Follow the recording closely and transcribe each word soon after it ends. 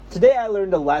Today I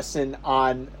learned a lesson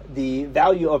on the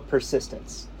value of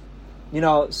persistence.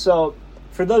 So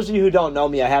for those of you who don't know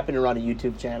me, I happen to run a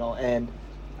YouTube channel, and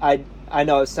I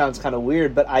know it sounds kind of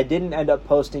weird, but I didn't end up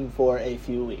posting for a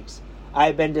few weeks.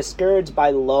 I've been discouraged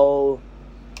by low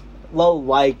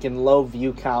like and low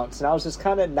view counts, and I was just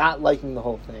kind of not liking the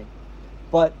whole thing.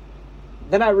 But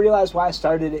then I realized why I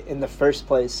started it in the first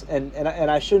place, and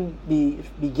I shouldn't be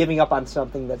giving up on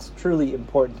something that's truly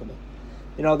important to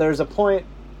me. There's a point,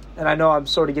 and I know I'm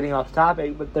sort of getting off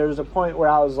topic, but there's a point where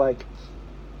I was like,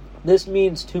 this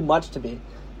means too much to me,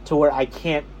 to where I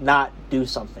can't not do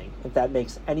something, if that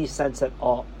makes any sense at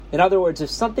all. In other words, if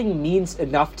something means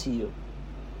enough to you,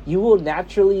 you will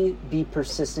naturally be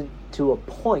persistent to a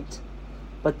point,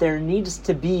 but there needs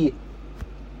to be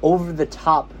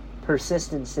over-the-top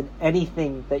persistence in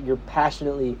anything that you're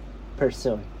passionately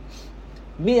pursuing.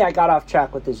 Me, I got off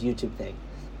track with this YouTube thing,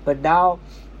 but now,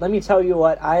 let me tell you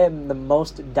what, I am the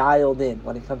most dialed in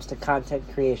when it comes to content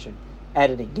creation.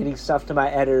 Editing, getting stuff to my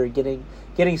editor,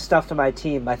 getting stuff to my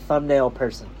team, my thumbnail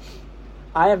person.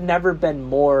 I have never been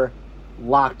more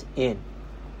locked in.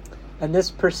 And this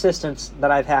persistence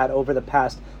that I've had over the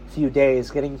past few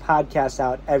days, getting podcasts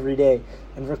out every day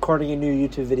and recording a new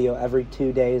YouTube video every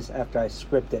 2 days after I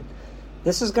script it,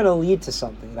 this is going to lead to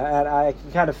something. I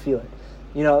can kind of feel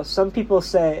it. Some people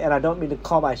say, and I don't mean to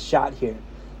call my shot here,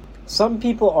 some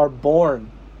people are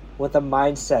born with a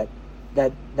mindset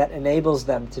that enables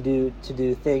them to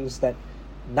do things that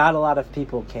not a lot of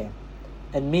people can.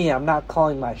 And me, I'm not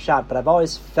calling my shot, but I've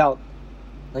always felt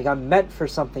like I'm meant for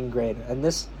something greater. And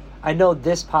I know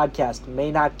this podcast may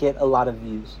not get a lot of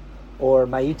views, or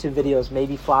my YouTube videos may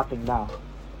be flopping now.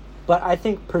 But I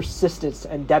think persistence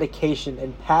and dedication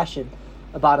and passion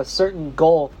about a certain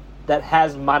goal that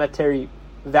has monetary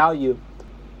value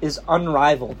is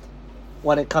unrivaled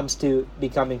when it comes to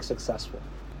becoming successful.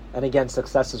 And again,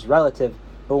 success is relative,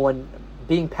 but when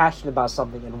being passionate about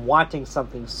something and wanting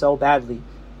something so badly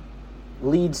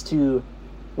leads to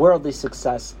worldly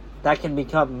success, that can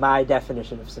become my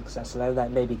definition of success, and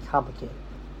that may be complicated.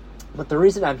 But the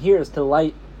reason I'm here is to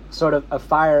light sort of a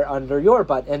fire under your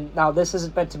butt. And now this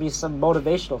isn't meant to be some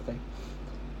motivational thing,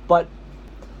 but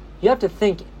you have to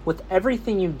think with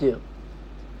everything you do,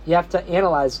 you have to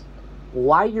analyze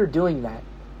why you're doing that,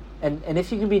 and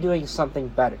if you can be doing something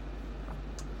better.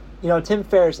 Tim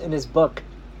Ferriss in his book,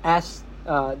 The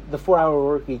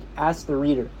 4-Hour Workweek, asks the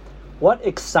reader, what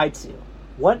excites you?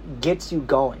 What gets you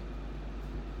going?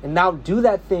 And now do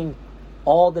that thing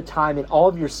all the time in all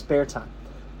of your spare time.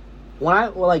 When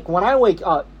I wake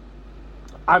up,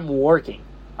 I'm working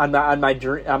on my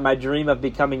dream of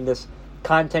becoming this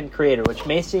content creator, which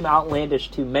may seem outlandish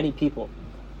to many people,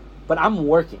 but I'm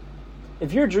working.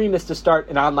 If your dream is to start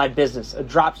an online business, a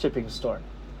drop shipping store,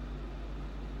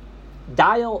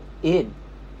 dial in,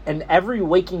 and every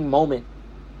waking moment,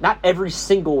 not every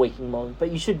single waking moment, but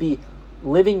you should be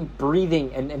living,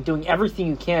 breathing, and doing everything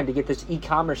you can to get this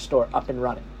e-commerce store up and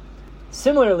running.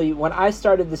 Similarly, when I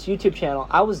started this YouTube channel,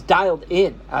 I was dialed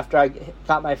in after I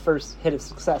got my first hit of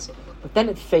success, but then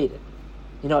it faded.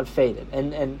 It faded.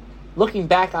 And looking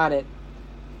back on it,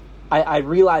 I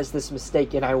realized this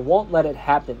mistake, and I won't let it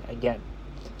happen again.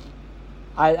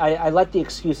 I let the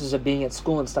excuses of being at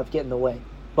school and stuff get in the way,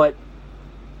 but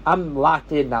I'm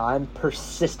locked in now. I'm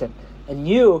persistent. And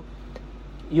you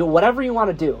whatever you want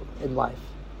to do in life,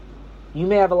 you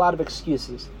may have a lot of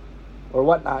excuses or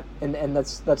whatnot, and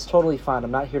that's totally fine.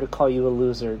 I'm not here to call you a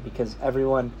loser, because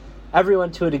everyone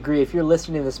to a degree, if you're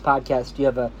listening to this podcast, you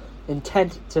have a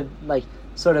intent to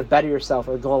sort of better yourself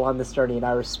or go along this journey, and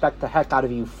I respect the heck out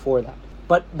of you for that.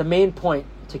 But the main point,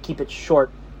 to keep it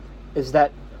short, is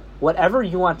that whatever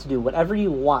you want to do, whatever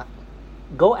you want,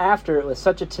 go after it with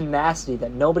such a tenacity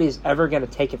that nobody's ever going to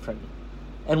take it from you.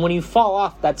 And when you fall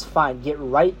off, that's fine. Get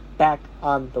right back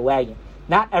on the wagon.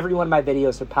 Not every one of my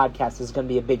videos or podcasts is going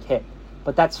to be a big hit,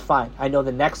 but that's fine. I know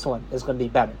the next one is going to be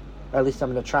better, or at least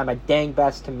I'm going to try my dang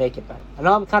best to make it better. I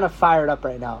know I'm kind of fired up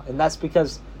right now, and that's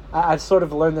because I've sort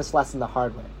of learned this lesson the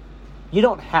hard way. You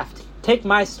don't have to. Take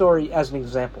my story as an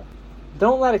example.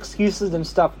 Don't let excuses and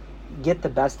stuff get the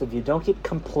best of you. Don't get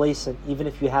complacent, even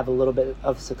if you have a little bit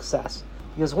of success.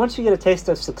 Because once you get a taste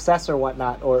of success or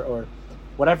whatnot, or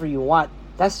whatever you want,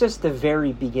 that's just the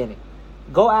very beginning.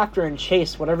 Go after and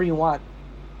chase whatever you want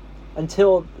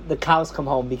until the cows come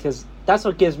home, because that's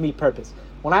what gives me purpose.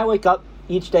 When I wake up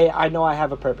each day, I know I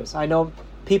have a purpose. I know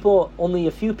only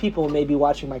a few people may be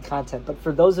watching my content, but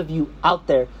for those of you out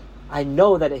there, I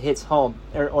know that it hits home,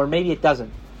 or maybe it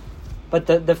doesn't. But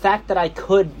the fact that I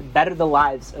could better the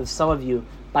lives of some of you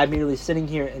by merely sitting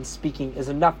here and speaking is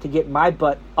enough to get my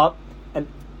butt up and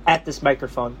at this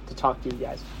microphone to talk to you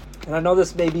guys. and I know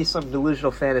this may be some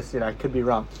delusional fantasy and I could be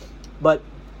wrong, but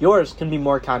yours can be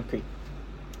more concrete.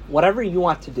 Whatever you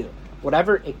want to do,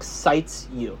 whatever excites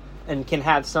you and can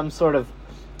have some sort of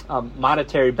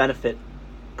monetary benefit,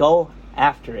 go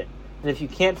after it. And if you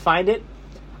can't find it,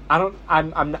 I'm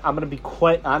going to be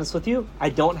quite honest with you. I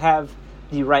don't have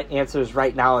the right answers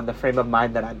right now in the frame of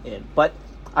mind that I'm in, but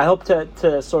I hope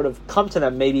to sort of come to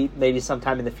them maybe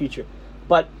sometime in the future.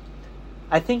 But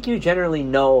I think you generally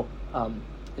know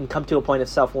and come to a point of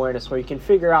self-awareness where you can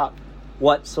figure out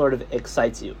what sort of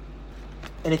excites you.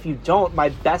 And if you don't, my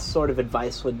best sort of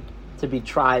advice would to be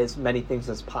try as many things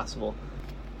as possible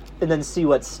and then see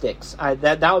what sticks.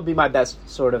 That would be my best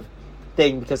sort of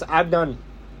thing, because I've done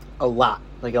a lot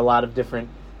of different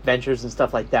ventures and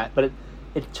stuff like that. But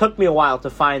it took me a while to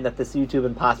find that this YouTube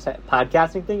and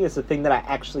podcasting thing is the thing that I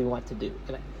actually want to do.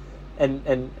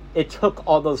 And it took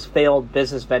all those failed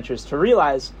business ventures to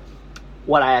realize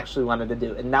what I actually wanted to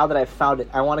do. And now that I've found it,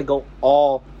 I want to go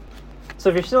all. So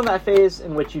if you're still in that phase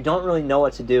in which you don't really know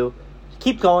what to do,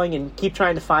 keep going and keep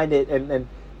trying to find it, and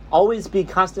always be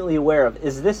constantly aware of,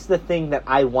 is this the thing that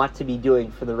I want to be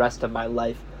doing for the rest of my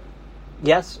life?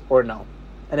 Yes or no?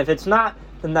 And if it's not,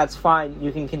 then that's fine.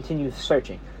 You can continue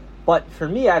searching. But for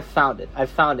me, I've found it.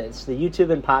 It's the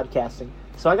YouTube and podcasting.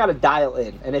 So I got to dial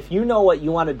in. And if you know what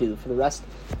you want to do for the rest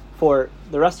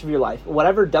of your life,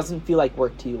 whatever doesn't feel like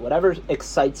work to you, whatever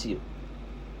excites you,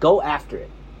 go after it.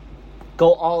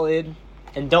 Go all in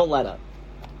and don't let up.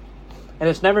 And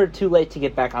it's never too late to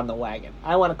get back on the wagon.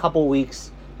 I went a couple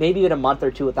weeks, maybe even a month or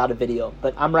two without a video,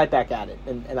 but I'm right back at it.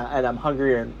 And I'm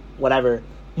hungrier and whatever,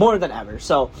 more than ever.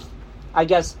 So I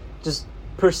guess just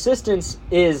persistence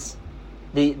is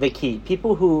the key.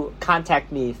 People who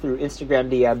contact me through Instagram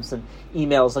DMs and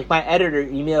emails, like my editor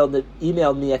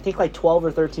emailed me I think like 12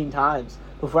 or 13 times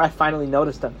before I finally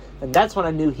noticed him. And that's when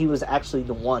I knew he was actually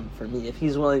the one for me. If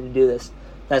he's willing to do this,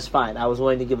 that's fine. I was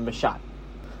willing to give him a shot.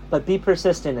 But be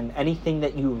persistent in anything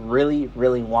that you really,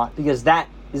 really want, because that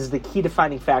is the key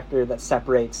defining factor that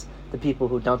separates the people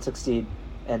who don't succeed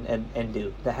and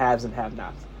do, the haves and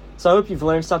have-nots. So I hope you've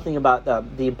learned something about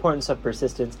the importance of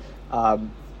persistence.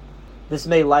 This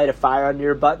may light a fire under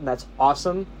your butt, and that's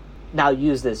awesome. Now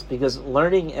use this, because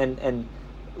learning and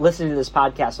listening to this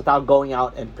podcast without going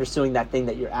out and pursuing that thing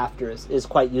that you're after is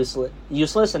quite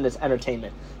useless, and it's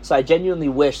entertainment. So I genuinely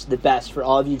wish the best for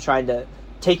all of you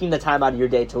taking the time out of your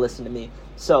day to listen to me.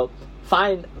 So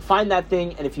find that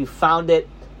thing, and if you found it,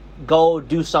 go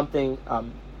do something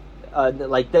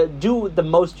do the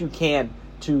most you can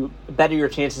to better your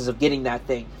chances of getting that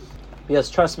thing. Because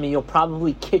trust me, you'll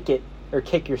probably kick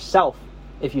yourself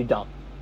if you don't.